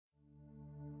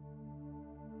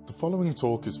following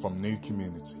talk is from New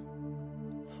Community.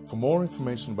 For more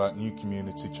information about New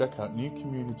Community, check out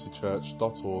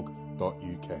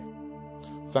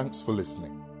newcommunitychurch.org.uk. Thanks for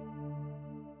listening.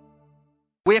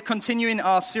 We're continuing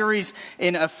our series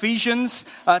in Ephesians.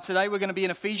 Today we're going to be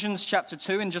in Ephesians chapter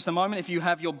 2 in just a moment if you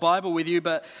have your Bible with you.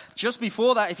 But just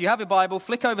before that, if you have your Bible,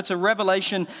 flick over to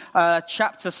Revelation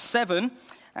chapter 7.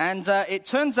 And it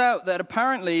turns out that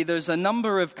apparently there's a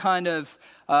number of kind of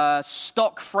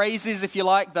stock phrases, if you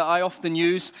like, that I often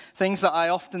use, things that I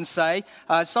often say.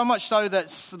 So much so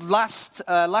that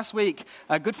last week,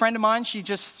 a good friend of mine,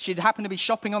 she'd happened to be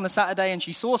shopping on the Saturday and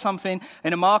she saw something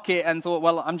in a market and thought,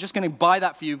 well, I'm just going to buy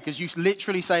that for you because you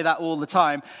literally say that all the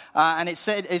time. And it's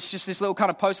just this little kind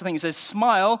of poster thing. It says,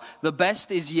 "Smile, the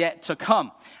best is yet to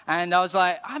come." And I was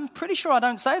like, I'm pretty sure I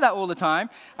don't say that all the time.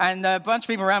 And a bunch of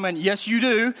people around went, yes, you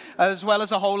do, as well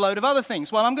as a whole load of other things.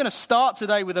 Well, I'm going to start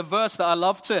today with a verse that I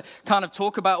love to kind of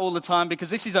talk about all the time because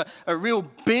this is a real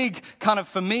big kind of,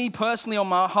 for me personally, on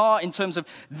my heart in terms of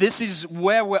this is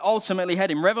where we're ultimately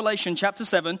heading. Revelation chapter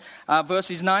 7,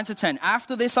 verses 9 to 10.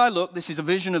 "After this I looked," this is a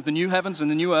vision of the new heavens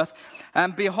and the new earth,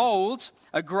 "and behold,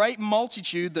 a great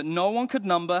multitude that no one could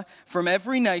number from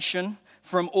every nation,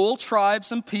 from all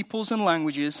tribes and peoples and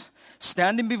languages,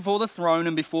 standing before the throne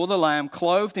and before the Lamb,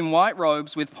 clothed in white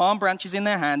robes with palm branches in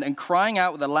their hand, and crying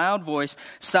out with a loud voice,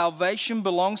 'Salvation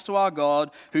belongs to our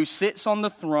God who sits on the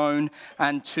throne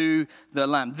and to the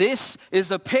Lamb.'" This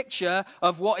is a picture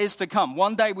of what is to come.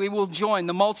 One day we will join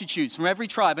the multitudes from every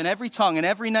tribe and every tongue and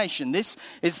every nation. This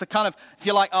is the kind of, if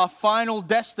you like, our final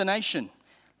destination.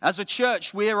 As a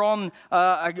church, we're on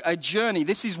a journey.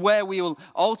 This is where we will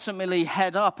ultimately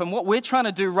head up. And what we're trying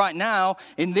to do right now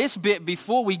in this bit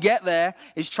before we get there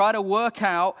is try to work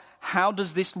out, how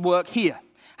does this work here?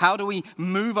 How do we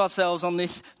move ourselves on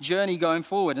this journey going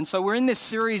forward? And so we're in this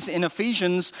series in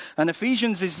Ephesians, and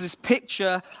Ephesians is this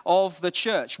picture of the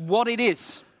church, what it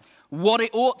is, what it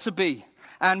ought to be,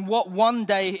 and what one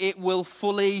day it will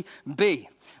fully be.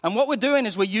 And what we're doing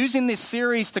is we're using this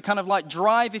series to kind of like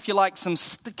drive, if you like, some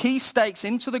key stakes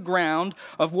into the ground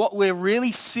of what we're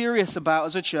really serious about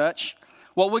as a church,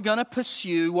 what we're going to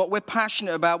pursue, what we're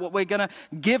passionate about, what we're going to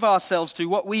give ourselves to,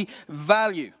 what we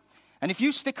value. And if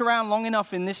you stick around long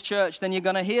enough in this church, then you're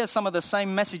going to hear some of the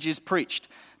same messages preached.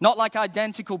 Not like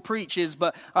identical preachers,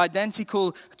 but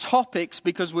identical topics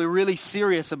because we're really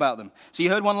serious about them. So you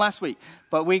heard one last week,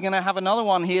 but we're going to have another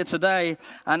one here today.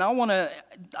 And I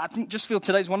just feel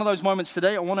today's one of those moments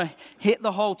today. I want to hit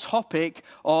the whole topic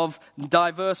of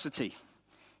diversity.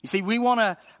 You see, we want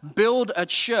to build a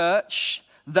church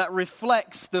that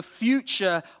reflects the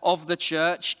future of the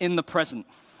church in the present.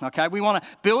 Okay, we want to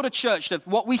build a church that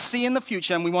what we see in the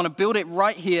future, and we want to build it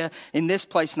right here in this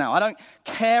place now. I don't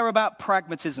care about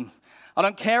pragmatism. I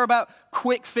don't care about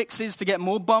quick fixes to get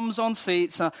more bums on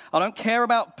seats. I don't care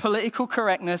about political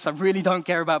correctness. I really don't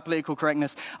care about political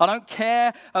correctness. I don't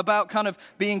care about kind of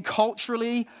being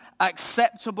culturally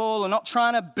acceptable and not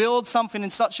trying to build something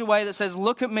in such a way that says,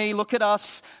 look at me, look at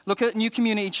us, look at New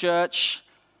Community Church.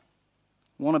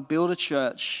 I want to build a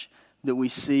church that we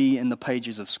see in the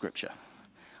pages of Scripture.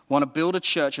 Want to build a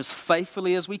church as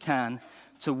faithfully as we can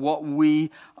to what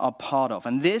we are part of.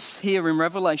 And this here in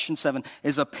Revelation 7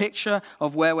 is a picture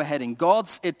of where we're heading.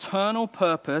 God's eternal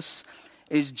purpose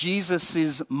is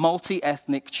Jesus'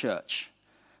 multi-ethnic church.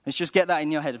 Let's just get that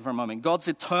in your head for a moment. God's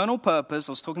eternal purpose,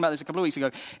 I was talking about this a couple of weeks ago,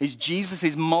 is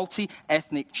Jesus'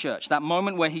 multi-ethnic church. That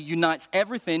moment where he unites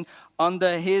everything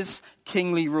under his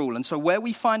kingly rule. And so where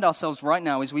we find ourselves right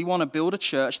now is we want to build a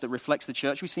church that reflects the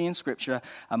church we see in Scripture,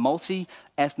 a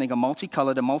multi-ethnic, a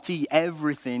multicolored, a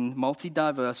multi-everything,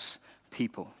 multi-diverse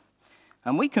people.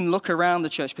 And we can look around the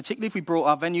church, particularly if we brought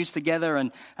our venues together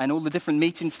and all the different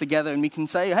meetings together, and we can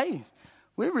say, hey,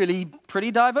 we're really pretty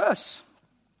diverse.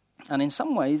 And in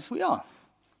some ways, we are.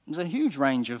 There's a huge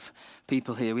range of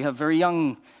people here. We have very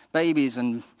young babies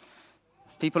and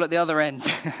people at the other end.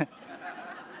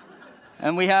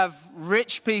 And we have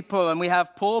rich people and we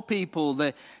have poor people.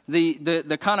 The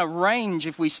kind of range,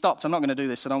 if we stopped, I'm not going to do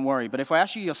this, so don't worry. But if I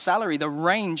ask you your salary, the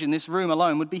range in this room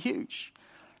alone would be huge.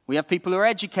 We have people who are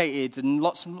educated and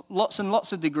lots and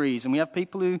lots of degrees. And we have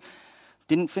people who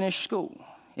didn't finish school.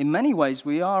 In many ways,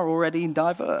 we are already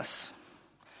diverse.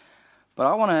 But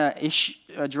I want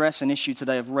to address an issue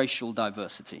today of racial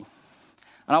diversity.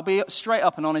 And I'll be straight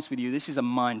up and honest with you, this is a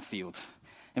minefield.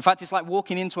 In fact, it's like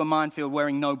walking into a minefield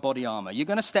wearing no body armor. You're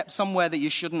going to step somewhere that you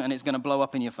shouldn't, and it's going to blow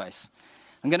up in your face.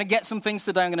 I'm going to get some things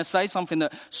today. I'm going to say something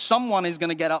that someone is going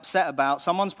to get upset about.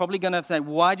 Someone's probably going to say,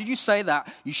 why did you say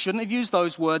that? You shouldn't have used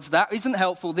those words. That isn't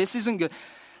helpful. This isn't good.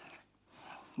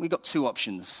 We've got two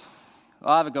options.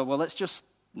 I either go, well, let's just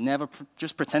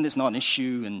just pretend it's not an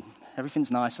issue and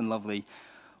everything's nice and lovely,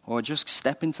 or just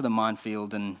step into the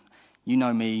minefield and you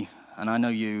know me and I know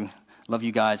you, love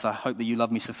you guys. I hope that you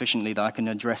love me sufficiently that I can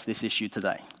address this issue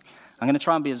today. I'm going to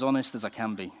try and be as honest as I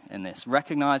can be in this,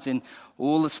 recognizing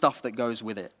all the stuff that goes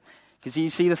with it. Because you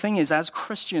see, the thing is, as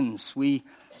Christians, we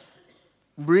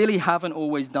really haven't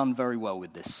always done very well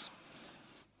with this.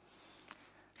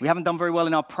 We haven't done very well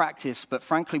in our practice, but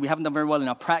frankly, we haven't done very well in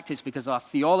our practice because our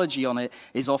theology on it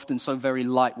is often so very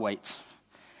lightweight.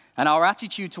 And our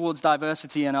attitude towards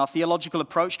diversity and our theological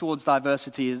approach towards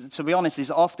diversity, is, to be honest, is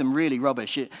often really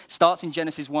rubbish. It starts in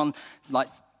Genesis 1, like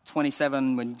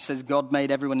 27, when it says God made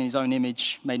everyone in his own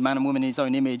image, made man and woman in his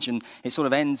own image, and it sort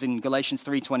of ends in Galatians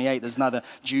 3:28. There's neither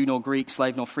Jew nor Greek,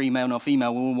 slave nor free, male nor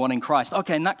female, we're all one in Christ.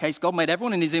 Okay, in that case, God made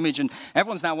everyone in his image, and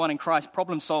everyone's now one in Christ.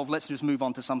 Problem solved. Let's just move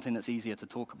on to something that's easier to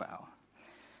talk about.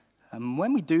 And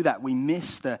when we do that, we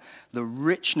miss the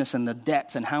richness and the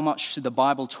depth and how much the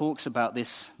Bible talks about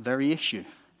this very issue.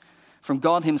 From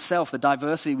God himself, the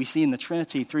diversity we see in the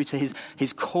Trinity, through to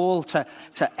his call to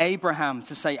Abraham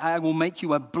to say, I will make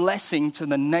you a blessing to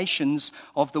the nations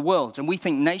of the world. And we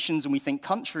think nations and we think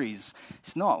countries.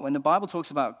 It's not. When the Bible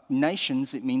talks about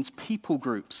nations, it means people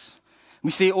groups. We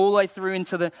see it all the way through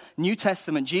into the New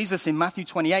Testament. Jesus in Matthew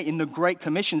 28 in the Great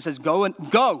Commission says, go.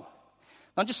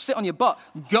 Don't just sit on your butt.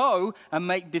 Go and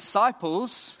make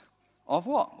disciples of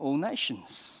what? All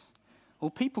nations, all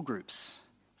people groups.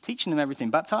 Teaching them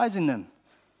everything, baptizing them.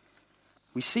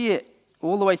 We see it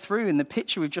all the way through in the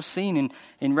picture we've just seen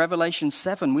in Revelation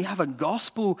 7. We have a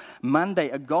gospel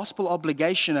mandate, a gospel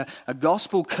obligation, a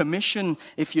gospel commission,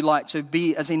 if you like, to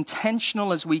be as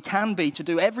intentional as we can be, to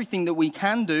do everything that we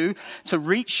can do to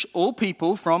reach all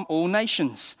people from all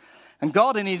nations. And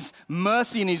God, in his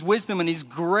mercy and his wisdom and his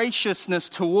graciousness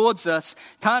towards us,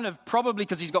 kind of probably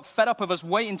because he's got fed up of us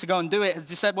waiting to go and do it, has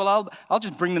just said, well, I'll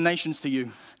just bring the nations to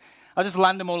you. I'll just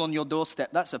land them all on your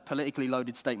doorstep. That's a politically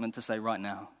loaded statement to say right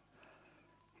now.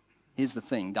 Here's the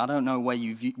thing. I don't know where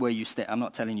you stay. I'm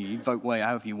not telling you. You vote where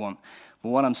however you want. But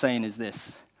what I'm saying is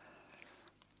this.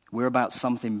 We're about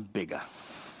something bigger.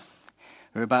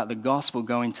 We're about the gospel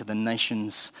going to the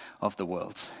nations of the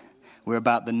world. We're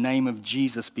about the name of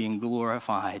Jesus being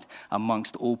glorified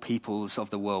amongst all peoples of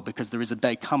the world, because there is a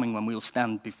day coming when we will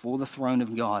stand before the throne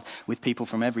of God with people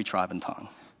from every tribe and tongue.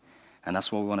 And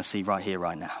that's what we want to see right here,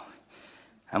 right now.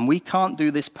 And we can't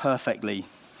do this perfectly,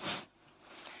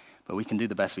 but we can do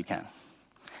the best we can.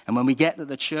 And when we get that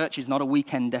the church is not a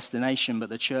weekend destination, but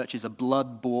the church is a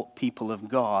blood-bought people of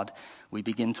God, we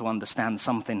begin to understand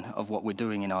something of what we're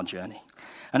doing in our journey.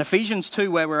 And Ephesians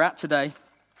 2, where we're at today,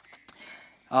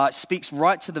 speaks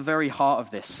right to the very heart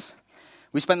of this.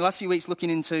 We spent the last few weeks looking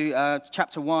into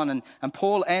chapter 1, and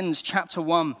Paul ends chapter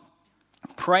 1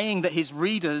 praying that his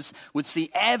readers would see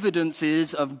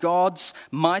evidences of God's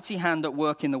mighty hand at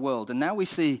work in the world. And now we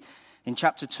see in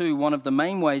chapter 2 one of the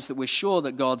main ways that we're sure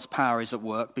that God's power is at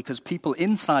work, because people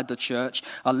inside the church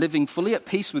are living fully at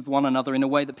peace with one another in a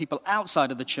way that people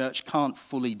outside of the church can't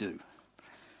fully do.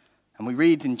 And we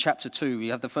read in chapter 2, we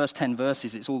have the first 10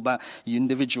 verses, it's all about the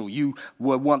individual. You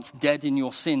were once dead in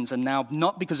your sins, and now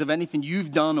not because of anything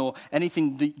you've done or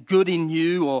anything good in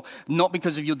you, or not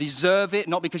because of you deserve it,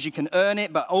 not because you can earn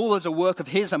it, but all as a work of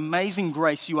his amazing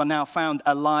grace, you are now found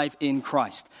alive in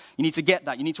Christ. You need to get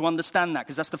that. You need to understand that,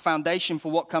 because that's the foundation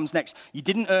for what comes next. You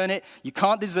didn't earn it. You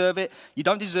can't deserve it. You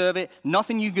don't deserve it.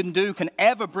 Nothing you can do can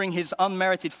ever bring his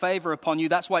unmerited favor upon you.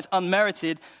 That's why it's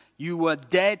unmerited. You were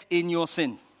dead in your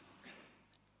sin.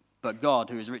 But God,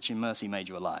 who is rich in mercy, made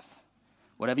you alive.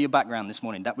 Whatever your background this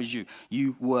morning, that was you.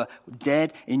 You were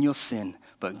dead in your sin,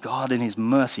 but God in his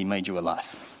mercy made you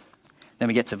alive. Then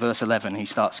we get to verse 11. He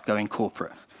starts going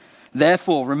corporate.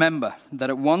 Therefore, remember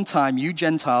that at one time you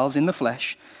Gentiles in the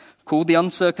flesh, called the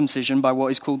uncircumcision by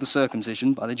what is called the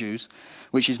circumcision by the Jews,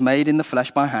 which is made in the flesh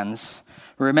by hands,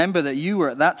 remember that you were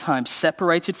at that time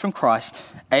separated from Christ,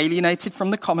 alienated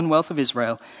from the commonwealth of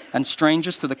Israel, and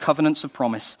strangers to the covenants of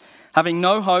promise, having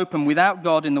no hope and without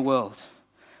God in the world.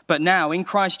 But now, in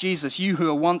Christ Jesus, you who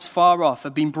were once far off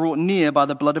have been brought near by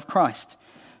the blood of Christ.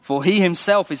 For he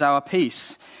himself is our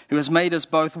peace, who has made us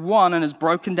both one and has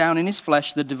broken down in his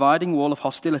flesh the dividing wall of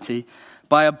hostility,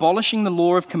 by abolishing the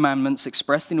law of commandments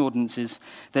expressed in ordinances,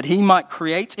 that he might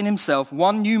create in himself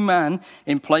one new man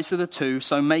in place of the two,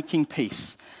 so making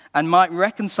peace, and might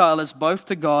reconcile us both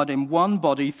to God in one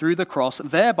body through the cross,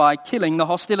 thereby killing the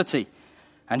hostility.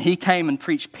 And he came and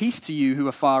preached peace to you who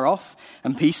are far off,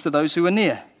 and peace to those who are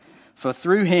near. For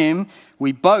through him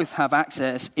we both have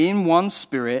access in one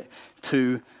Spirit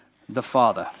to the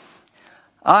Father.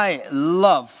 I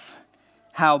love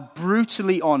how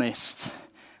brutally honest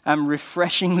and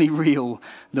refreshingly real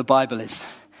the Bible is.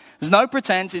 There's no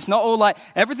pretense. It's not all like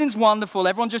everything's wonderful.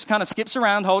 Everyone just kind of skips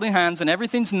around holding hands and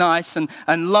everything's nice and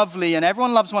lovely and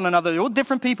everyone loves one another. You're all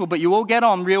different people, but you all get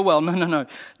on real well. No.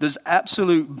 There's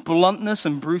absolute bluntness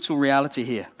and brutal reality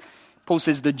here. Paul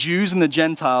says the Jews and the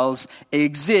Gentiles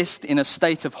exist in a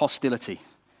state of hostility.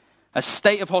 A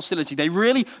state of hostility. They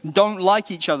really don't like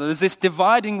each other. There's this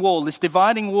dividing wall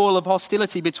of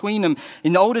hostility between them.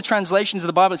 In the older translations of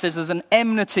the Bible, it says there's an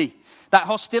enmity. That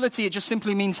hostility, it just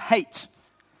simply means hate.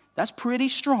 That's pretty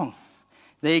strong.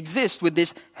 They exist with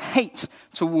this hate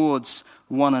towards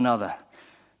one another.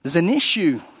 There's an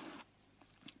issue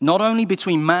not only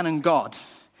between man and God,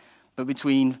 but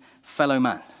between fellow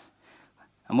man.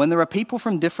 And when there are people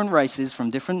from different races, from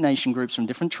different nation groups, from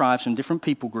different tribes, from different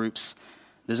people groups,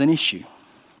 there's an issue.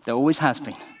 There always has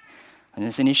been. And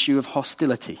there's an issue of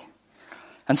hostility.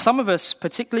 And some of us,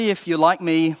 particularly if you're like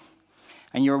me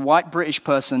and you're a white British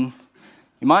person,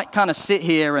 you might kind of sit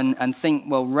here and think,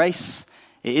 well, race,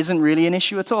 it isn't really an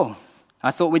issue at all. I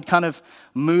thought we'd kind of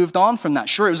moved on from that.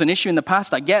 Sure, it was an issue in the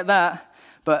past, I get that.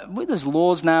 But there's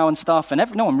laws now and stuff,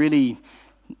 and no one really,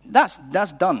 that's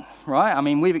done, right? I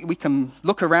mean, we can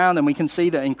look around and we can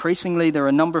see that increasingly there are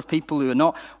a number of people who are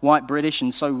not white British,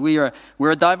 and so we're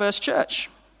a diverse church.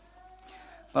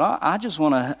 But I just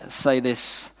want to say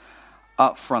this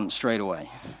up front straight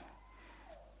away.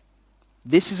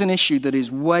 This is an issue that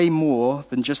is way more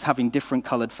than just having different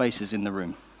colored faces in the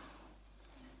room.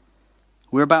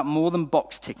 We're about more than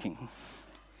box ticking.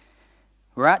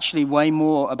 We're actually way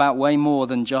more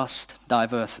than just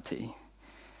diversity.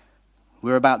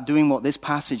 We're about doing what this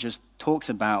passage talks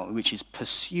about, which is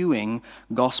pursuing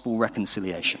gospel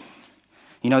reconciliation.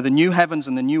 You know, the new heavens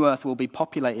and the new earth will be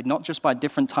populated not just by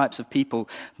different types of people,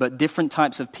 but different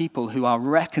types of people who are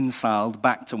reconciled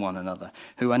back to one another,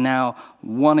 who are now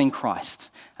one in Christ.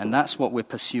 And that's what we're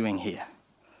pursuing here.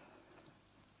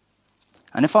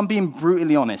 And if I'm being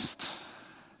brutally honest,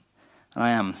 I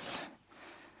am,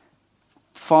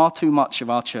 far too much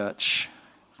of our church,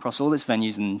 across all its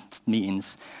venues and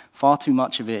meetings, far too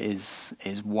much of it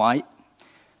is white,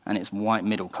 and it's white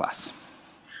middle class.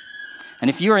 And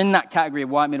if you're in that category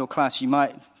of white middle class, you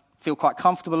might feel quite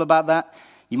comfortable about that.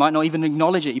 You might not even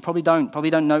acknowledge it. You probably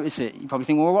don't notice it. You probably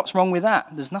think, well, what's wrong with that?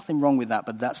 There's nothing wrong with that,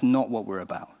 but that's not what we're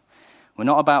about. We're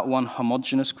not about one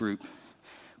homogenous group.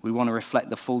 We want to reflect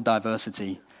the full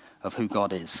diversity of who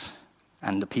God is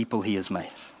and the people he has made.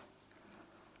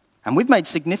 And we've made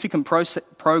significant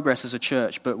progress as a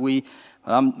church, but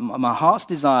my heart's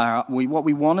desire, what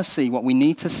we want to see, what we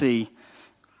need to see,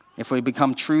 if we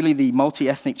become truly the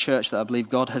multi-ethnic church that I believe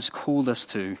God has called us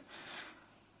to,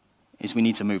 is we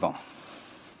need to move on.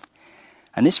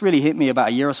 And this really hit me about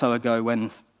a year or so ago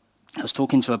when I was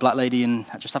talking to a black lady, and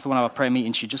just after one of our prayer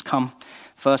meetings, she'd just come,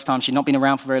 first time, she'd not been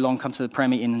around for very long, come to the prayer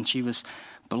meeting, and she was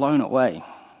blown away.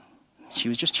 She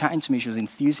was just chatting to me. She was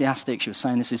enthusiastic. She was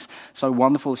saying, this is so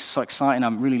wonderful. This is so exciting.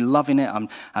 I'm really loving it. I'm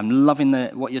loving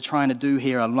what you're trying to do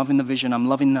here. I'm loving the vision. I'm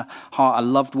loving the heart. I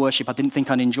loved worship. I didn't think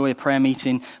I'd enjoy a prayer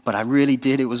meeting, but I really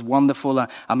did. It was wonderful.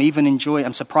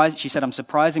 I'm surprised. She said, I'm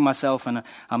surprising myself, and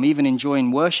I'm even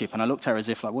enjoying worship. And I looked at her as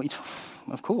if, like, what are you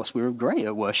talking? Of course, we were great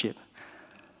at worship.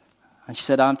 And she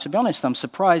said, to be honest, I'm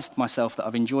surprised myself that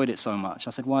I've enjoyed it so much. I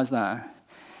said, why is that?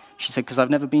 She said, because I've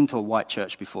never been to a white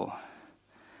church before.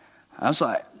 I was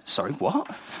like, sorry, what?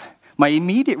 My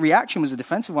immediate reaction was a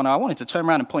defensive one. I wanted to turn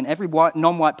around and point every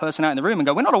non-white person out in the room and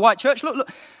go, we're not a white church, look.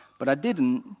 But I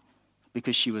didn't,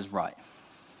 because she was right.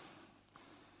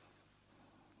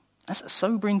 That's a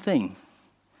sobering thing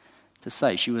to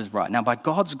say. She was right. Now, by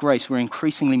God's grace, we're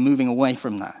increasingly moving away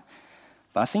from that.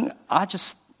 But I think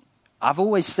I've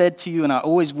always said to you, and I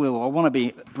always will, I want to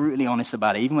be brutally honest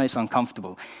about it, even when it's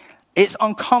uncomfortable. It's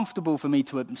uncomfortable for me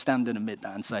to stand and admit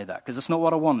that and say that, because that's not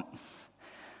what I want.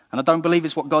 And I don't believe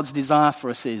it's what God's desire for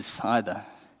us is either.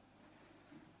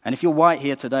 And if you're white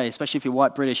here today, especially if you're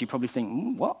white British, you probably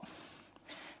think, what?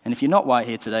 And if you're not white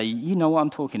here today, you know what I'm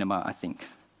talking about, I think.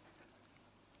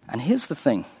 And here's the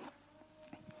thing.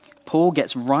 Paul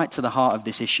gets right to the heart of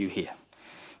this issue here.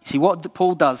 You see, what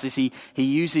Paul does is he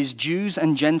uses Jews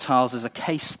and Gentiles as a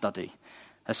case study,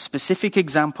 a specific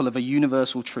example of a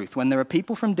universal truth. When there are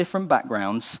people from different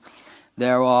backgrounds,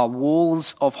 there are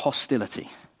walls of hostility.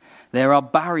 There are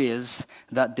barriers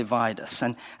that divide us.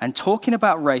 And talking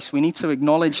about race, we need to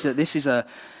acknowledge that this is a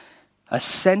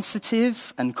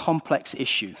sensitive and complex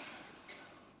issue.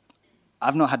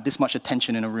 I've not had this much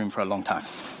attention in a room for a long time.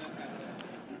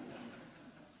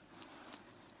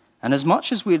 And as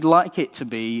much as we'd like it to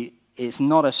be, it's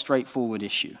not a straightforward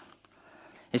issue.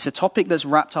 It's a topic that's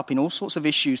wrapped up in all sorts of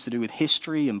issues to do with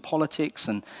history and politics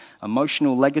and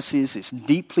emotional legacies. It's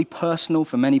deeply personal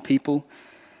for many people.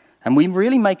 And we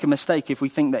really make a mistake if we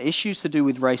think that issues to do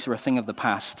with race are a thing of the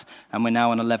past and we're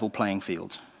now on a level playing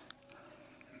field.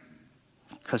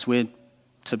 Because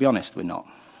to be honest, we're not.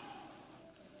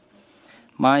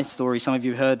 My story, some of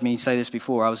you heard me say this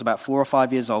before, I was about 4 or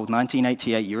 5 years old,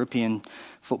 1988 European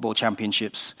Football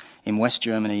Championships in West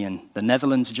Germany, and the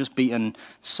Netherlands had just beaten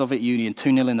Soviet Union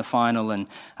 2-0 in the final, and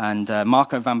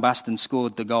Marco van Basten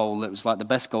scored the goal. It was like the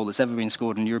best goal that's ever been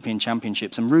scored in European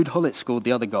Championships, and Ruud Gullit scored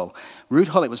the other goal.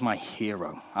 Ruud Gullit was my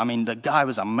hero. I mean, the guy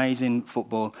was amazing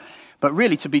football, but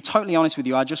really, to be totally honest with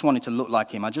you, I just wanted to look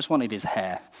like him. I just wanted his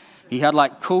hair. He had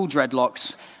like cool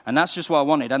dreadlocks, and that's just what I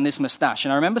wanted, and this mustache.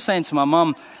 And I remember saying to my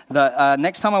mum that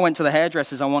next time I went to the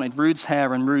hairdressers, I wanted Ruud's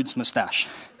hair and Ruud's mustache.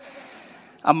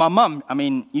 And my mum, I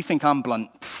mean, you think I'm blunt,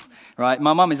 right?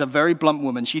 My mum is a very blunt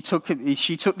woman. She took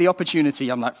the opportunity,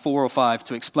 I'm like 4 or 5,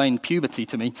 to explain puberty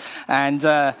to me, and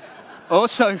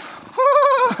also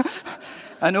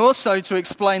to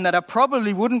explain that I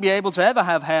probably wouldn't be able to ever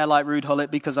have hair like Ruud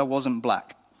Gullit because I wasn't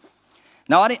black.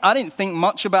 Now, I didn't think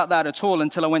much about that at all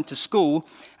until I went to school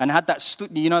and had that,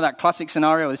 that classic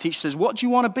scenario where the teacher says, "What do you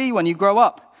want to be when you grow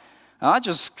up?" And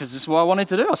because this is what I wanted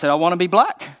to do. I said, "I want to be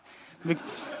black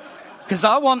because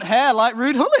I want hair like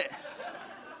Ruud Gullit."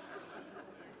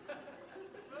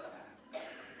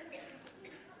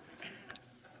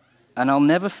 And I'll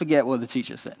never forget what the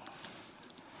teacher said.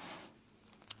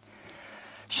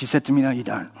 She said to me, "No, you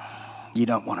don't. You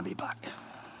don't want to be black."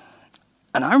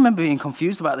 And I remember being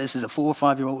confused about this as a 4 or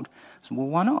 5-year-old. I said, "Well,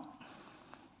 why not?"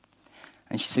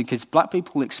 And she said, "Because black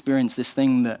people experience this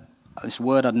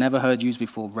word I'd never heard used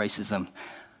before, racism."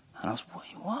 And I was,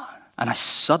 "What?" And I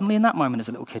suddenly, in that moment, as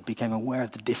a little kid, became aware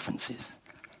of the differences.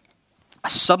 I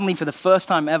suddenly, for the first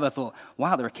time ever, thought,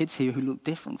 wow, there are kids here who look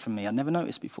different from me. I'd never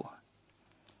noticed before.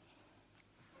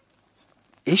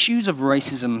 Issues of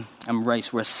racism and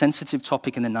race were a sensitive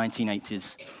topic in the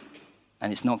 1980s,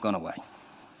 and it's not gone away.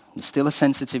 It's still a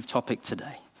sensitive topic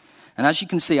today. And as you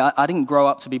can see, I didn't grow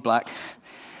up to be black.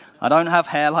 I don't have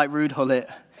hair like Ruud Gullit.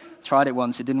 Tried it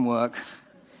once, it didn't work.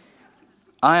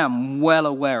 I am well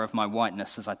aware of my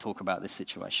whiteness as I talk about this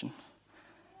situation.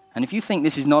 And if you think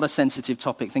this is not a sensitive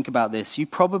topic, think about this. You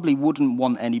probably wouldn't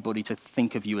want anybody to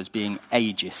think of you as being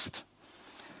ageist.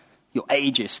 You're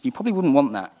ageist. You probably wouldn't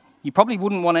want that. You probably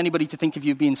wouldn't want anybody to think of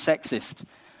you as being sexist.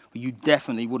 But you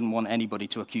definitely wouldn't want anybody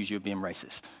to accuse you of being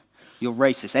racist. You're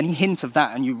racist. Any hint of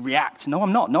that and you react, "No,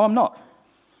 I'm not. No, I'm not."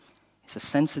 It's a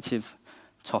sensitive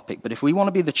topic. But if we want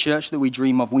to be the church that we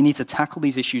dream of, we need to tackle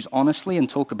these issues honestly and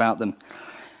talk about them.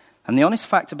 And the honest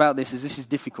fact about this is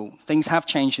difficult. Things have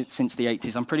changed since the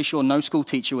 80s. I'm pretty sure no school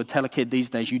teacher would tell a kid these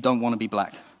days, "You don't want to be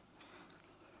black."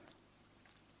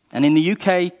 And in the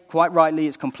UK, quite rightly,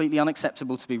 it's completely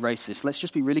unacceptable to be racist. Let's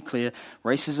just be really clear.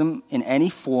 Racism in any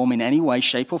form, in any way,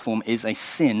 shape or form, is a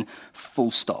sin,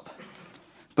 full stop.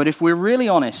 But if we're really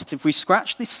honest, if we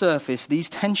scratch the surface, these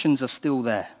tensions are still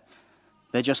there.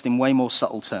 They're just in way more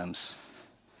subtle terms.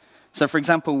 So, for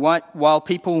example, while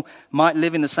people might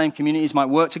live in the same communities, might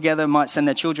work together, might send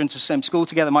their children to the same school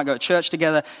together, might go to church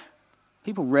together,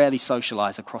 people rarely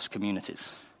socialize across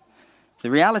communities. The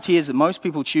reality is that most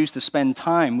people choose to spend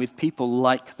time with people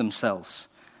like themselves.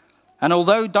 And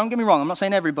although, don't get me wrong, I'm not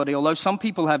saying everybody, although some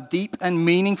people have deep and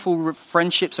meaningful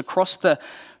friendships across the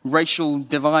racial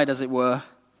divide, as it were,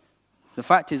 the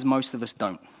fact is most of us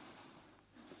don't.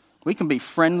 We can be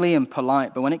friendly and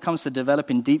polite, but when it comes to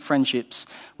developing deep friendships,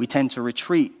 we tend to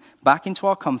retreat back into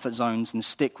our comfort zones and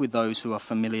stick with those who are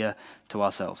familiar to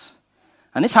ourselves.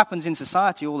 And this happens in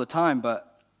society all the time,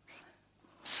 but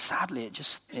sadly,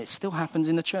 it still happens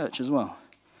in the church as well.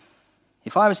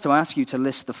 If I was to ask you to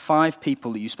list the 5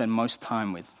 people that you spend most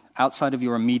time with outside of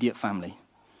your immediate family,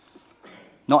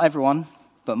 not everyone,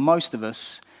 but most of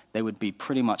us, they would be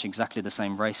pretty much exactly the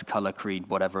same race, color, creed,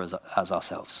 whatever as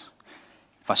ourselves.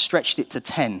 If I stretched it to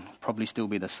 10, probably still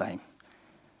be the same.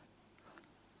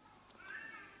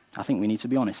 I think we need to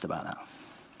be honest about that.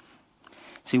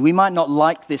 See, we might not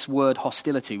like this word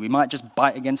hostility. We might just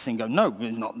bite against it and go, no,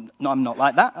 I'm not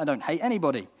like that. I don't hate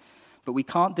anybody. But we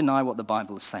can't deny what the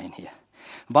Bible is saying here.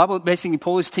 The Bible, basically,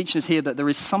 Paul is teaching us here that there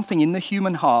is something in the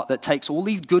human heart that takes all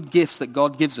these good gifts that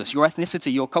God gives us, your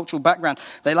ethnicity, your cultural background,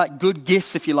 they like good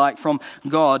gifts, if you like, from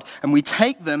God, and we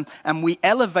take them and we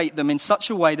elevate them in such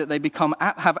a way that they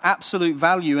have absolute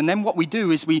value. And then what we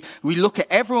do is we look at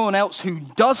everyone else who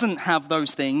doesn't have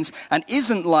those things and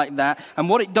isn't like that, and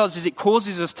what it does is it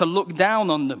causes us to look down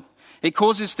on them. It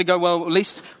causes us to go, well, at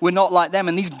least we're not like them.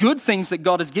 And these good things that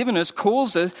God has given us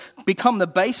become the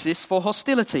basis for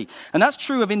hostility. And that's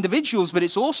true of individuals, but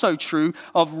it's also true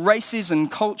of races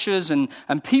and cultures and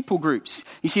people groups.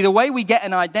 You see, the way we get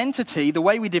an identity, the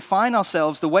way we define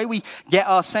ourselves, the way we get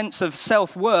our sense of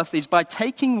self-worth is by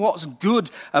taking what's good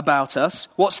about us,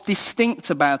 what's distinct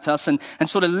about us, and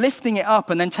sort of lifting it up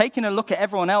and then taking a look at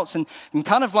everyone else and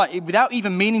kind of like, without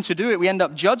even meaning to do it, we end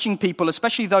up judging people,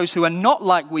 especially those who are not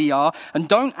like we are and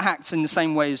don't act in the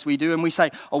same way as we do, and we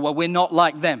say, oh, well, we're not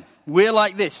like them. We're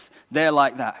like this, they're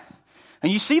like that.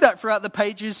 And you see that throughout the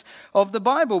pages of the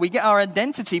Bible. We get our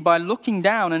identity by looking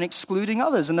down and excluding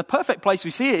others. And the perfect place we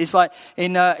see it is like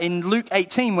in Luke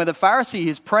 18, where the Pharisee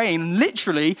is praying.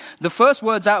 Literally, the first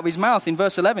words out of his mouth in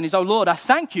verse 11 is, oh, Lord, I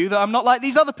thank you that I'm not like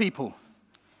these other people.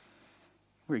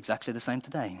 We're exactly the same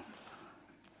today.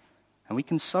 And we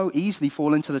can so easily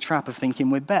fall into the trap of thinking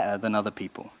we're better than other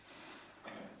people.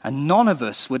 And none of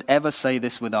us would ever say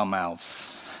this with our mouths.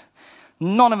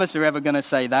 None of us are ever going to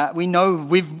say that. We know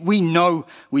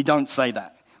we don't say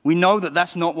that. We know that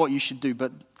that's not what you should do,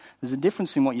 but there's a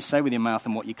difference in what you say with your mouth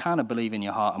and what you kind of believe in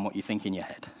your heart and what you think in your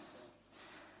head.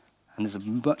 And there's a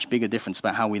much bigger difference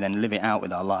about how we then live it out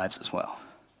with our lives as well.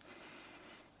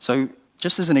 So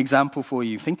just as an example for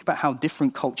you, think about how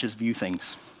different cultures view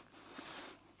things.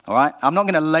 All right? I'm not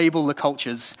going to label the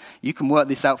cultures. You can work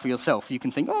this out for yourself. You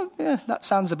can think, oh, yeah, that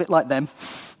sounds a bit like them.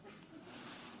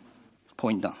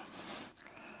 Point done.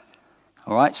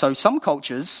 All right? So some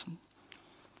cultures,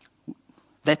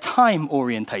 they're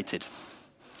time-orientated.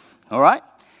 All right?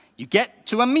 You get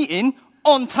to a meeting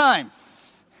on time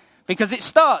because it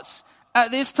starts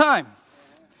at this time.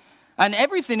 And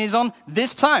everything is on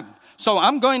this time. So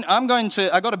I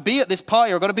got to be at this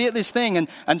party, or I got to be at this thing,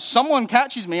 and someone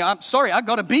catches me. I'm sorry, I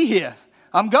got to be here.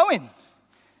 I'm going.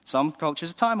 Some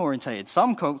cultures are time-orientated.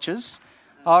 Some cultures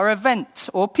are event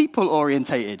or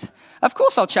people-orientated. Of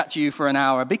course I'll chat to you for an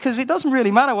hour because it doesn't really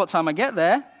matter what time I get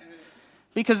there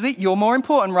because you're more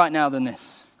important right now than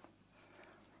this.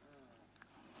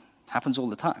 Happens all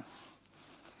the time.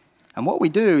 And what we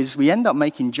do is we end up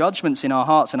making judgments in our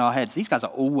hearts and our heads. These guys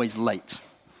are always late.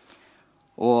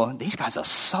 Or these guys are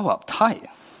so uptight.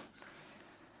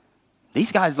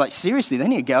 These guys, like, seriously, they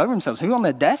need to get over themselves. Who on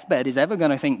their deathbed is ever going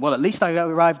to think, well, at least I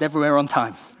arrived everywhere on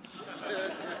time?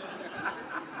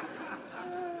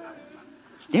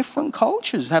 Different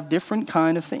cultures have different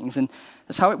kind of things, and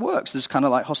that's how it works. There's kind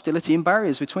of like hostility and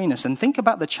barriers between us. And think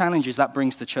about the challenges that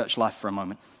brings to church life for a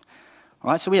moment.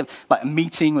 All right, so we have like a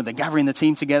meeting where they're gathering the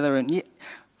team together, and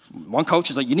one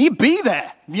culture's like, you need to be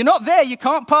there. If you're not there, you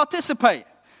can't participate.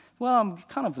 Well, I'm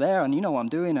kind of there, and you know what I'm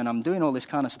doing, and I'm doing all this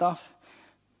kind of stuff.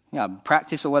 Yeah,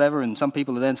 practice or whatever, and some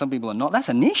people are there and some people are not. That's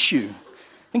an issue.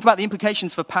 Think about the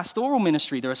implications for pastoral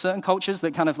ministry. There are certain cultures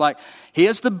that kind of like,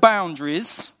 here's the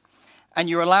boundaries, and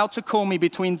you're allowed to call me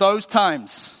between those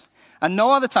times, and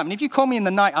no other time. And if you call me in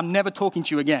the night, I'm never talking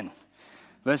to you again.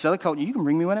 Versus other culture, you can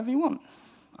bring me whenever you want.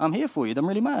 I'm here for you. It doesn't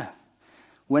really matter.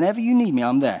 Whenever you need me,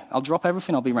 I'm there. I'll drop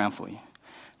everything. I'll be around for you.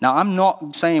 Now, I'm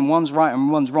not saying one's right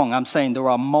and one's wrong. I'm saying there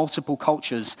are multiple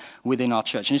cultures within our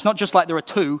church. And it's not just like there are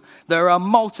two. There are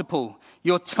multiple.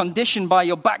 You're conditioned by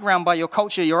your background, by your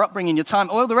culture, your upbringing, your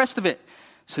time, all the rest of it.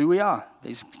 It's who we are.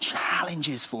 There's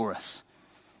challenges for us.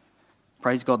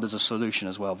 Praise God, there's a solution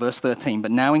as well. Verse 13, but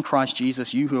now in Christ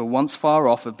Jesus, you who were once far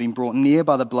off have been brought near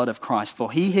by the blood of Christ.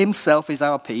 For he himself is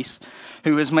our peace,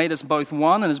 who has made us both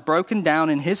one and has broken down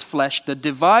in his flesh the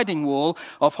dividing wall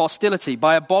of hostility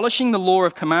by abolishing the law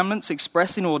of commandments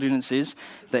expressed in ordinances,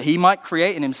 that he might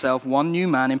create in himself one new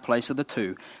man in place of the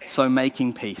two, so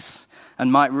making peace,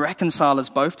 and might reconcile us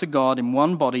both to God in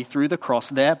one body through the cross,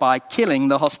 thereby killing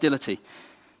the hostility.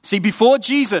 See, before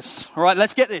Jesus, all right,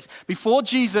 let's get this. Before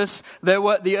Jesus,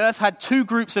 the earth had two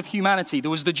groups of humanity. There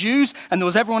was the Jews and there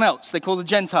was everyone else. They called the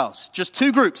Gentiles. Just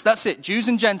two groups, that's it, Jews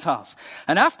and Gentiles.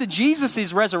 And after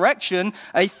Jesus' resurrection,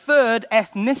 a third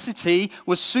ethnicity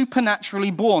was supernaturally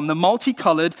born, the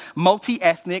multicolored,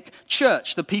 multi-ethnic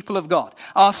church, the people of God.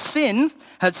 Our sin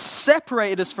has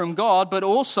separated us from God, but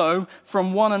also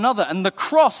from one another. And the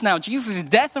cross now, Jesus'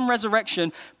 death and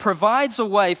resurrection, provides a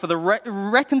way for the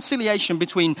reconciliation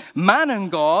between man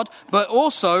and God, but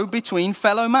also between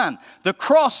fellow man. The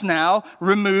cross now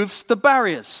removes the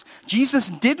barriers. Jesus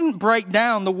didn't break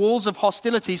down the walls of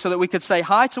hostility so that we could say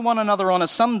hi to one another on a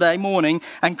Sunday morning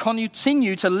and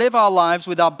continue to live our lives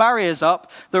with our barriers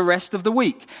up the rest of the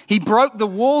week. He broke the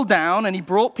wall down and he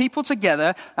brought people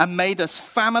together and made us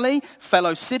family,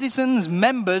 fellow citizens,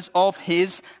 members of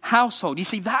his household. You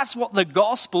see, that's what the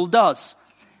gospel does.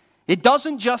 It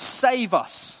doesn't just save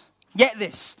us. Get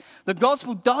this. The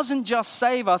gospel doesn't just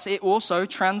save us, it also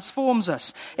transforms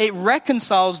us. It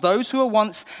reconciles those who were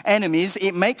once enemies.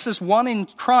 It makes us one in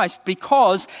Christ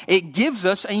because it gives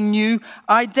us a new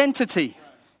identity.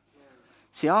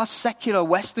 See, our secular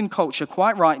Western culture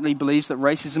quite rightly believes that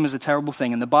racism is a terrible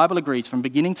thing, and the Bible agrees from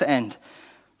beginning to end.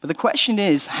 But the question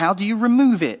is, how do you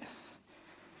remove it?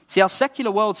 See, our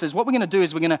secular world says what we're going to do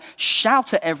is we're going to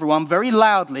shout at everyone very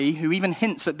loudly who even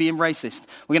hints at being racist.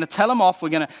 We're going to tell them off, we're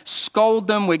going to scold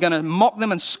them, we're going to mock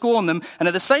them and scorn them, and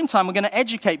at the same time we're going to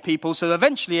educate people so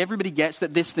eventually everybody gets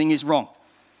that this thing is wrong.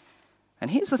 And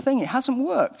here's the thing, it hasn't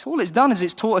worked. All it's done is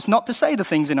it's taught us not to say the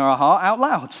things in our heart out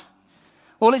loud.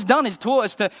 All it's done is taught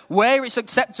us to where it's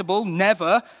acceptable,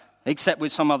 never, except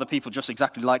with some other people just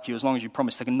exactly like you, as long as you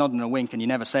promise to nod and a wink and you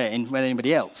never say it with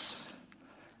anybody else.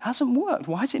 Hasn't worked.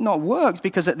 Why has it not worked?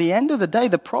 Because at the end of the day,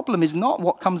 the problem is not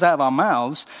what comes out of our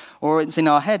mouths or it's in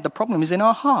our head. The problem is in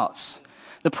our hearts.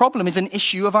 The problem is an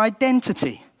issue of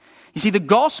identity. You see, the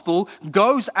gospel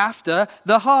goes after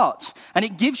the heart, and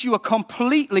it gives you a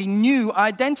completely new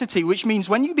identity, which means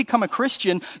when you become a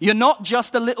Christian, you're not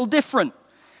just a little different.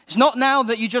 It's not now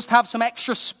that you just have some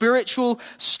extra spiritual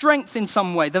strength in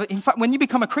some way. In fact, when you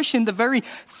become a Christian, the very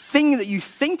thing that you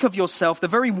think of yourself, the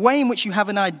very way in which you have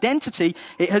an identity,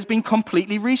 it has been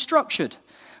completely restructured.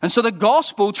 And so the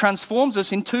gospel transforms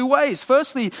us in two ways.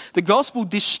 Firstly, the gospel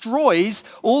destroys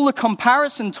all the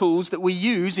comparison tools that we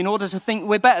use in order to think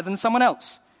we're better than someone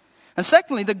else. And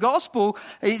secondly, the gospel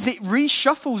is it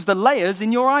reshuffles the layers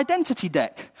in your identity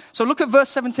deck. So look at verse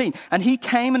 17. And he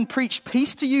came and preached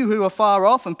peace to you who are far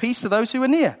off and peace to those who are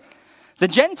near. The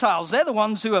Gentiles, they're the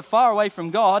ones who are far away from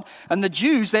God, and the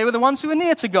Jews, they were the ones who are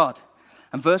near to God.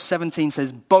 And verse 17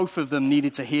 says both of them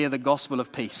needed to hear the gospel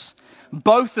of peace.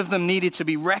 Both of them needed to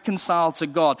be reconciled to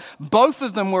God. Both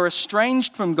of them were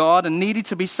estranged from God and needed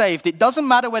to be saved. It doesn't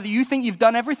matter whether you think you've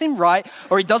done everything right,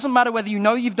 or it doesn't matter whether you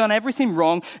know you've done everything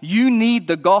wrong. You need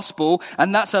the gospel,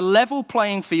 and that's a level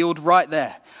playing field right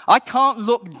there. I can't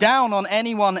look down on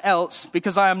anyone else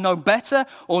because I am no better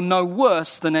or no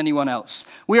worse than anyone else.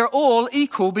 We are all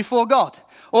equal before God.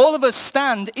 All of us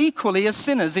stand equally as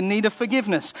sinners in need of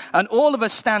forgiveness. And all of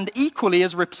us stand equally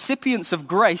as recipients of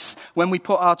grace when we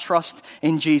put our trust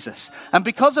in Jesus. And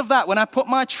because of that, when I put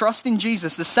my trust in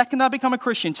Jesus, the second I become a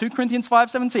Christian, 2 Corinthians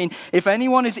 5:17, if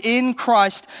anyone is in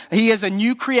Christ, he is a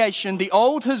new creation. The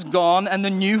old has gone and the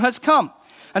new has come.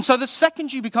 And so the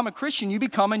second you become a Christian, you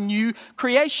become a new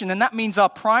creation. And that means our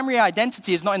primary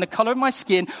identity is not in the color of my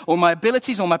skin or my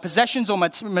abilities or my possessions or my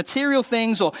material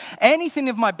things or anything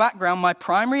of my background. My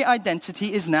primary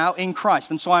identity is now in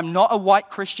Christ. And so I'm not a white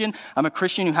Christian. I'm a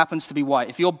Christian who happens to be white.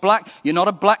 If you're black, you're not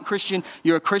a black Christian.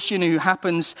 You're a Christian who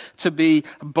happens to be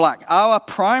black. Our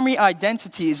primary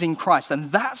identity is in Christ.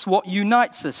 And that's what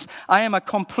unites us. I am a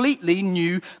completely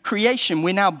new creation.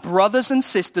 We're now brothers and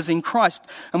sisters in Christ.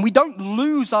 And we don't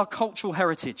lose our cultural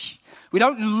heritage. We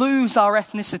don't lose our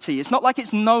ethnicity. It's not like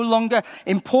it's no longer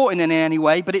important in any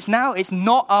way, but it's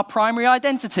not our primary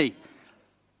identity.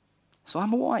 So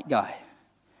I'm a white guy.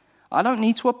 I don't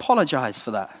need to apologize for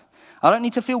that. I don't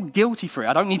need to feel guilty for it.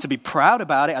 I don't need to be proud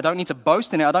about it. I don't need to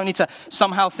boast in it. I don't need to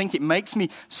somehow think it makes me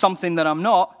something that I'm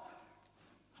not,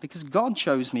 because God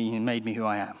chose me and made me who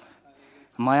I am.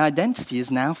 And my identity is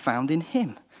now found in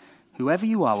Him. Whoever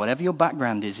you are, whatever your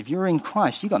background is, if you're in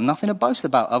Christ, you've got nothing to boast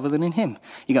about other than in Him.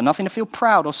 You've got nothing to feel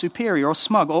proud or superior or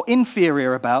smug or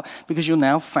inferior about because you're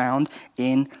now found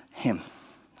in Him.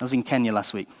 I was in Kenya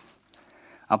last week.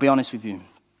 I'll be honest with you.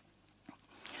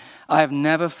 I have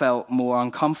never felt more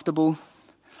uncomfortable,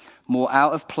 more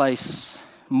out of place,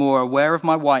 more aware of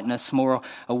my whiteness, more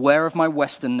aware of my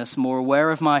westernness, more aware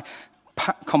of my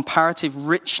comparative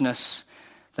richness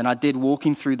than I did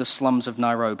walking through the slums of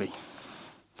Nairobi.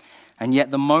 And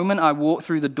yet the moment I walked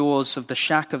through the doors of the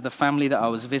shack of the family that I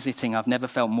was visiting, I've never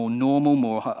felt more normal,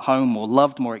 more at home, more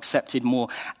loved, more accepted, more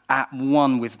at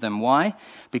one with them. Why?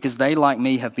 Because they, like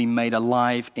me, have been made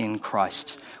alive in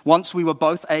Christ. Once we were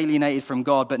both alienated from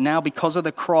God, but now because of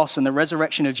the cross and the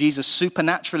resurrection of Jesus,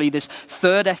 supernaturally this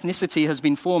third ethnicity has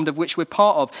been formed of which we're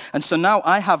part of. And so now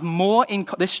I have more in,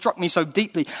 this struck me so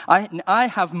deeply, I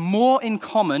have more in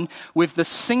common with the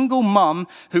single mum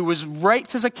who was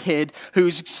raped as a kid, who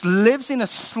lives in a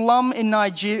slum in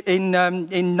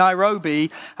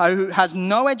Nairobi, who has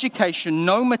no education,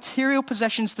 no material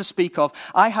possessions to speak of.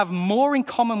 I have more in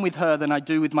common with her than I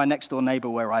do with my next door neighbor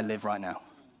where I live right now.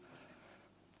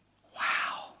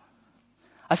 Wow.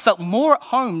 I felt more at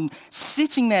home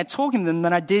sitting there talking to them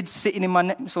than I did sitting in my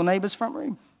next door neighbor's front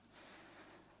room.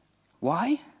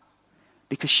 Why?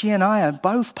 Because she and I are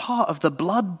both part of the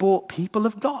blood-bought people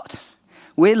of God.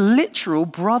 We're literal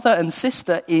brother and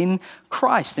sister in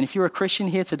Christ. And if you're a Christian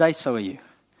here today, so are you.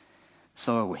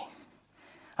 So are we.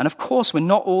 And of course, we're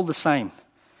not all the same.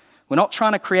 We're not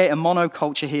trying to create a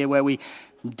monoculture here where we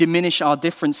diminish our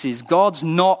differences. God's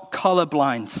not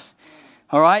colorblind.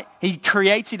 All right? He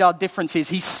created our differences.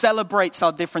 He celebrates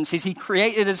our differences. He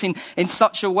created us in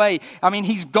such a way. I mean,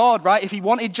 he's God, right? If he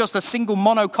wanted just a single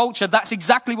monoculture, that's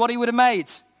exactly what he would have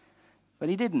made. But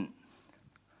he didn't.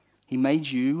 He made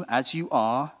you as you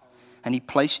are, and he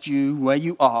placed you where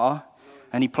you are,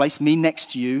 and he placed me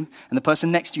next to you, and the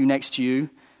person next to you,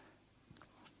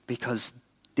 because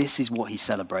this is what he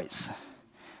celebrates.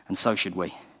 And so should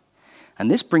we. And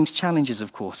this brings challenges,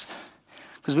 of course.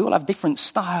 Because we all have different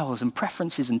styles and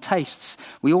preferences and tastes.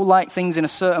 We all like things in a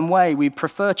certain way. We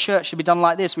prefer church to be done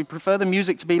like this. We prefer the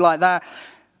music to be like that.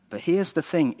 But here's the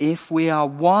thing. If we are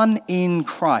one in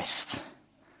Christ,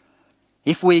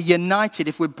 if we're united,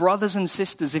 if we're brothers and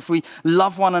sisters, if we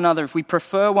love one another, if we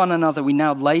prefer one another, we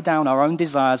now lay down our own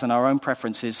desires and our own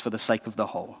preferences for the sake of the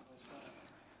whole.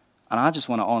 And I just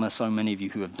want to honor so many of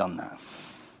you who have done that.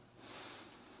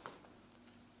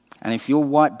 And if you're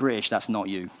white British, that's not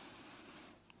you.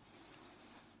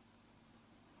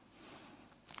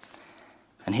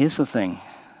 And here's the thing.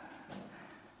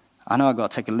 I know I've got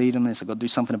to take a lead on this. I've got to do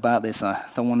something about this. I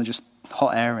don't want to just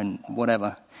hot air and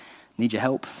whatever. Need your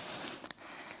help.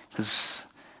 Because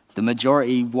the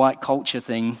majority white culture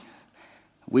thing,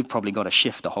 we've probably got to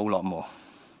shift a whole lot more.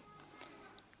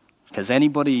 Because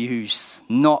anybody who's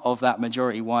not of that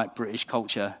majority white British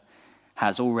culture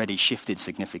has already shifted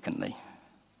significantly.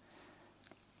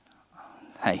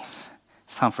 Hey,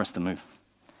 it's time for us to move.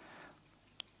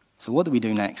 So what do we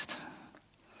do next?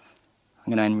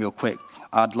 I'm going to end real quick.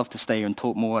 I'd love to stay here and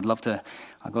talk more. I've got to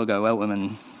go help them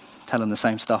and tell them the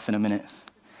same stuff in a minute.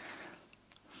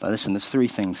 But listen, there's 3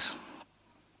 things.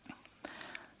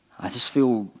 I just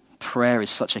feel prayer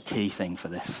is such a key thing for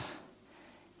this.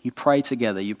 You pray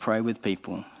together, you pray with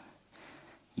people,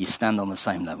 you stand on the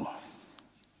same level.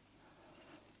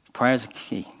 Prayer is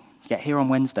key. Get here on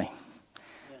Wednesday.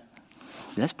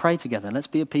 Let's pray together. Let's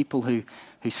be a people who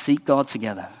seek God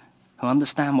together, who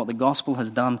understand what the gospel has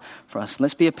done for us.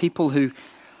 Let's be a people who...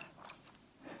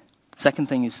 Second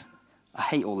thing is, I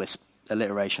hate all this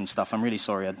alliteration stuff. I'm really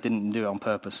sorry. I didn't do it on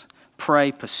purpose.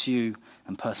 Pray, pursue,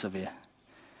 and persevere.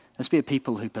 Let's be a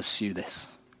people who pursue this.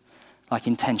 Like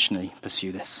intentionally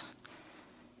pursue this.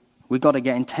 We've got to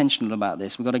get intentional about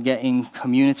this. We've got to get in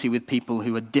community with people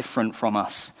who are different from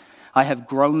us. I have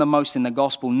grown the most in the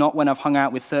gospel, not when I've hung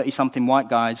out with 30-something white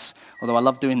guys, although I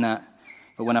love doing that,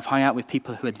 but when I've hung out with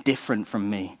people who are different from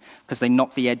me, because they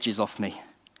knock the edges off me.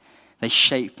 They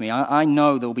shape me. I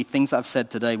know there will be things that I've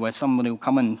said today where someone will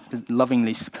come and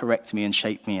lovingly correct me and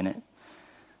shape me in it.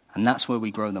 And that's where we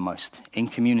grow the most, in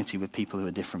community with people who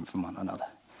are different from one another.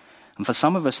 And for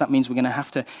some of us, that means we're going to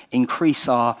have to increase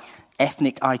our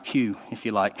ethnic IQ, if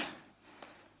you like.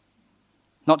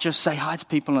 Not just say hi to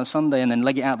people on a Sunday and then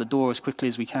leg it out the door as quickly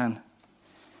as we can.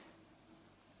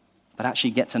 But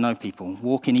actually get to know people,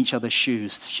 walk in each other's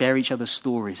shoes, share each other's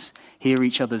stories, hear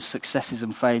each other's successes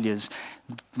and failures,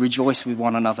 rejoice with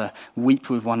one another, weep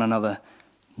with one another,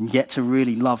 and get to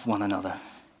really love one another.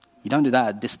 You don't do that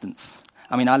at distance.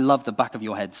 I mean, I love the back of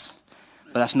your heads,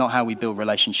 but that's not how we build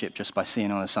relationship just by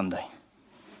seeing on a Sunday.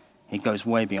 It goes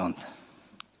way beyond.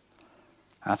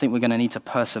 I think we're going to need to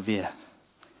persevere.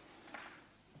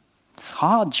 It's a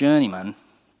hard journey, man.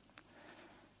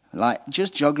 Like,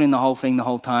 just juggling the whole thing the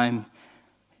whole time.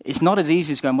 It's not as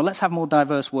easy as going, well, let's have more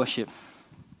diverse worship.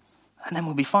 And then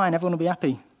we'll be fine. Everyone will be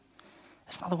happy.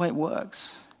 That's not the way it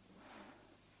works.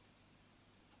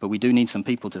 But we do need some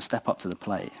people to step up to the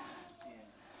plate.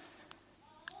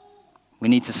 We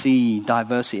need to see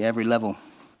diversity at every level.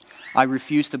 I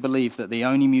refuse to believe that the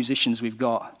only musicians we've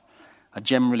got are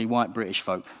generally white British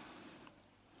folk.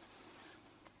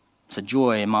 It's a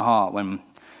joy in my heart when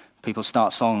people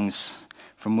start songs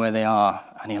from where they are,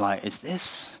 and you're like, is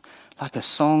this like a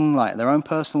song, like their own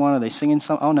personal one? Are they singing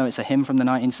something? Oh no, it's a hymn from the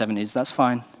 1970s. That's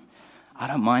fine. I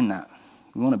don't mind that.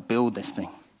 We want to build this thing.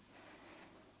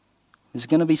 There's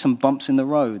going to be some bumps in the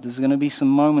road. There's going to be some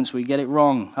moments where we get it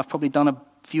wrong. I've probably done a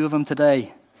few of them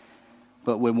today.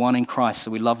 But we're one in Christ,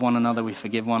 so we love one another, we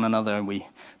forgive one another, and we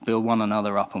build one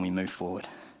another up, and we move forward.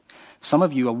 Some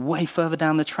of you are way further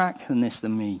down the track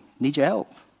than me. Need your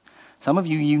help. Some of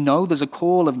you, you know there's a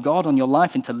call of God on your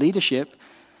life into leadership.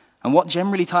 And what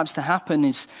generally types to happen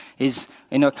is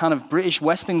in a kind of British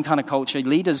Western kind of culture,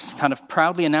 leaders kind of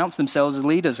proudly announce themselves as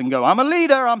leaders and go, I'm a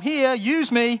leader, I'm here,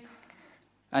 use me.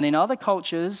 And in other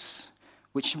cultures,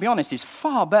 which to be honest is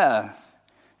far better,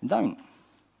 don't.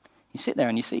 You sit there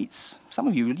in your seats. Some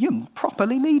of you, you're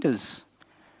properly leaders.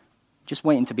 just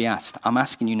waiting to be asked. I'm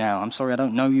asking you now. I'm sorry I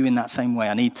don't know you in that same way.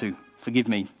 I need to. Forgive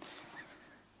me.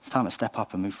 It's time to step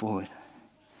up and move forward.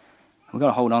 We've got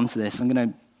to hold on to this. I'm going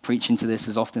to preach into this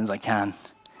as often as I can.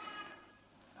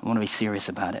 I want to be serious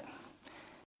about it.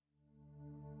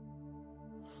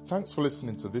 Thanks for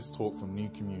listening to this talk from New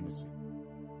Community.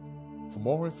 For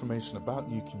more information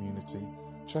about New Community,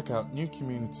 check out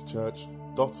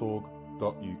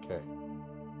newcommunitychurch.org.uk.